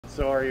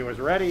So are you as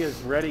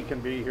ready can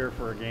be here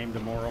for a game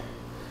tomorrow?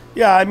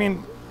 Yeah, I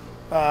mean,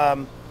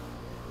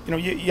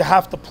 you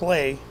have to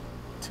play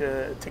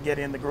to get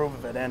in the groove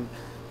of it, and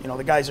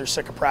the guys are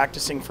sick of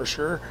practicing for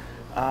sure.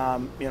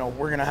 We're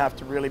going to have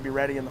to really be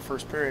ready in the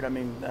first period. I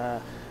mean,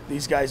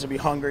 these guys will be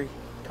hungry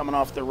coming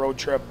off their road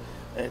trip.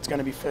 It's going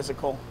to be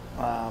physical,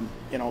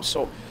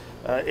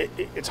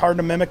 it's hard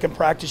to mimic in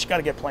practice. You got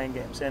to get playing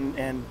games,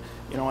 and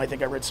I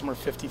think I read somewhere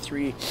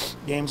 53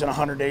 games in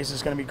 100 days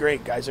is going to be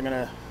great. Guys are going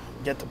to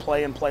get to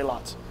play and play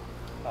lots.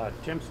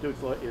 Tim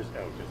Stützle is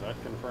out. Is that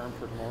confirmed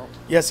for tomorrow?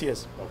 Yes, he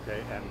is.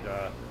 Okay, and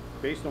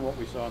based on what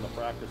we saw on the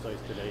practice ice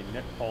today,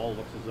 Nick Paul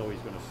looks as though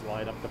he's going to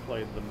slide up to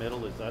play the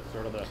middle. Is that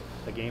sort of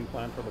the game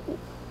plan for the tomorrow?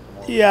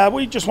 Yeah,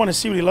 we just want to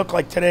see what he looked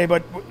like today,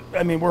 but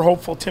I mean, we're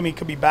hopeful Timmy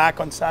could be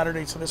back on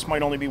Saturday, so this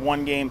might only be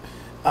one game.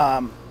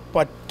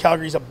 But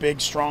Calgary's a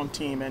big, strong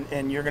team,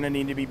 and you're going to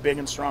need to be big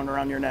and strong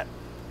around your net.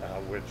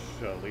 Which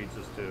leads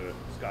us to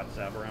Scott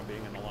Savarin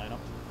being in the lineup.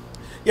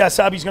 Yeah,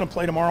 Sabby's going to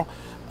play tomorrow.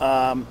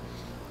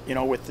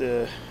 With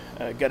the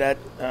Gadet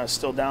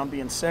still down,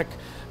 being sick,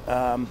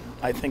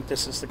 I think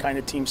this is the kind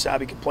of team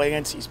Sabby could play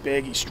against. He's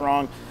big, he's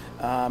strong.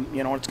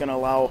 It's going to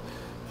allow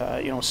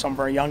some of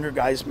our younger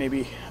guys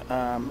maybe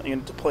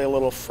to play a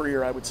little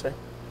freer, I would say.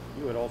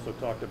 You had also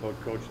talked about,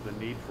 Coach, the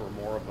need for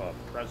more of a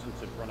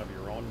presence in front of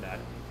your own net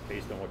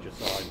based on what you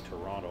saw in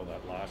Toronto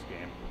that last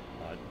game.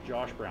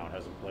 Josh Brown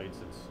hasn't played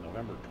since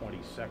November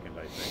 22nd,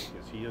 I think.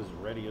 Is he as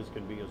ready as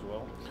can be as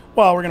well?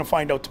 Well, we're going to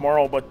find out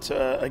tomorrow, but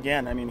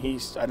again, I mean,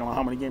 I don't know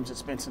how many games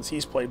it's been since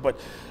he's played, but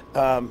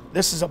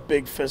this is a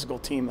big physical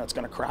team that's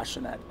going to crash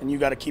the net, and you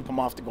got to keep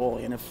them off the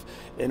goalie.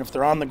 And if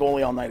they're on the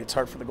goalie all night, it's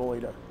hard for the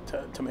goalie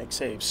to make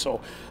saves.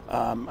 So,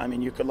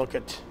 you could look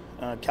at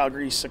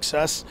Calgary's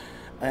success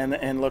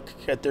and look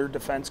at their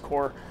defense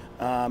core.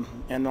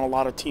 And a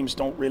lot of teams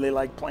don't really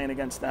like playing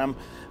against them,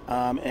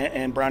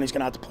 and Brownie's going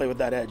to have to play with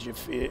that edge.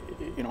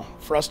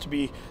 For us to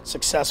be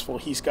successful,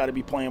 he's got to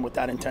be playing with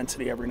that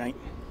intensity every night.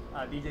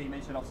 DJ, you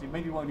mentioned obviously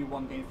maybe only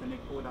one game for Nick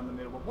Paul down the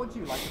middle, but what do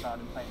you like about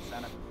him playing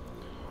center?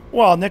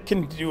 Well, Nick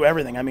can do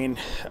everything. I mean,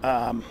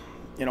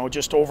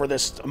 just over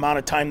this amount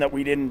of time that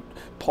we didn't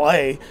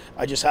play,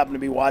 I just happened to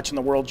be watching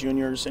the World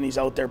Juniors, and he's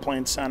out there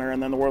playing center,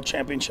 and then the World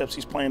Championships,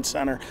 he's playing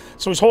center.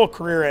 So his whole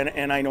career,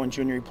 and I know in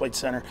junior he played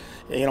center,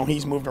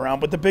 he's moved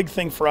around. But the big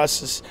thing for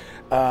us is,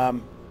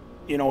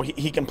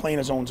 he can play in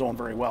his own zone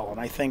very well. And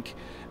I think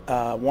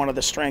one of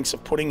the strengths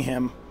of putting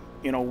him,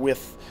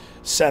 with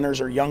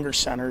centers or younger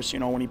centers,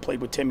 when he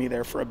played with Timmy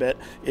there for a bit,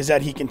 is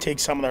that he can take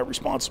some of that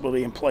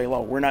responsibility and play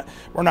low. We're not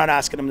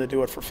asking him to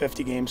do it for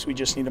 50 games. We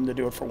just need him to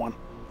do it for one.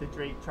 Did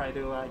Drake try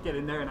to get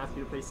in there and ask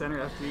you to play center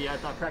after you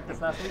had that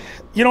practice last week?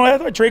 I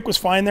thought Drake was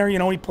fine there.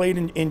 He played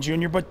in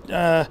junior, but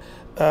you're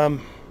going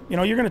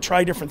to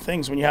try different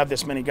things when you have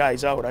this many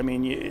guys out. I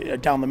mean,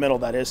 down the middle,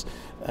 that is.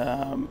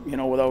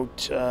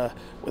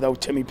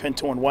 Without Timmy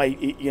Pinto and White,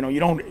 you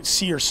don't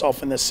see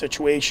yourself in this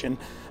situation.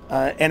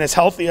 And as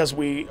healthy as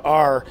we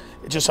are,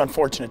 it's just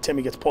unfortunate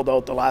Timmy gets pulled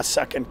out the last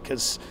second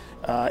because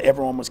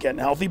everyone was getting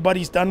healthy. But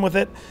he's done with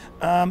it,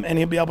 and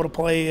he'll be able to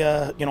play,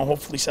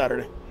 hopefully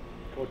Saturday.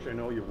 Coach, I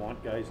know you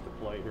want guys to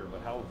play here,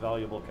 but how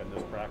valuable can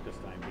this practice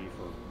time be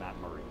for Matt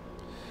Murray?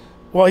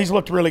 Well, he's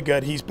looked really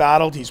good. He's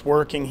battled, he's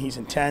working, he's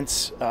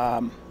intense.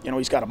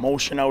 He's got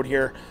emotion out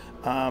here.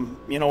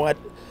 You know what?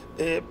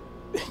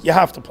 You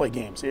have to play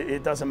games.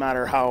 It doesn't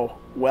matter how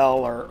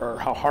well or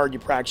how hard you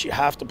practice. You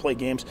have to play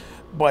games.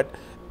 But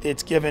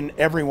it's given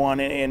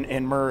everyone,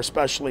 and Murr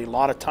especially, a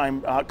lot of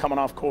time coming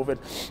off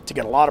COVID to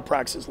get a lot of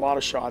practices, a lot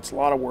of shots, a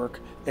lot of work.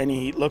 And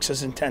he looks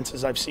as intense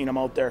as I've seen him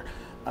out there.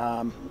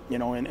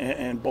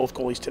 And both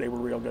goalies today were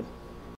real good.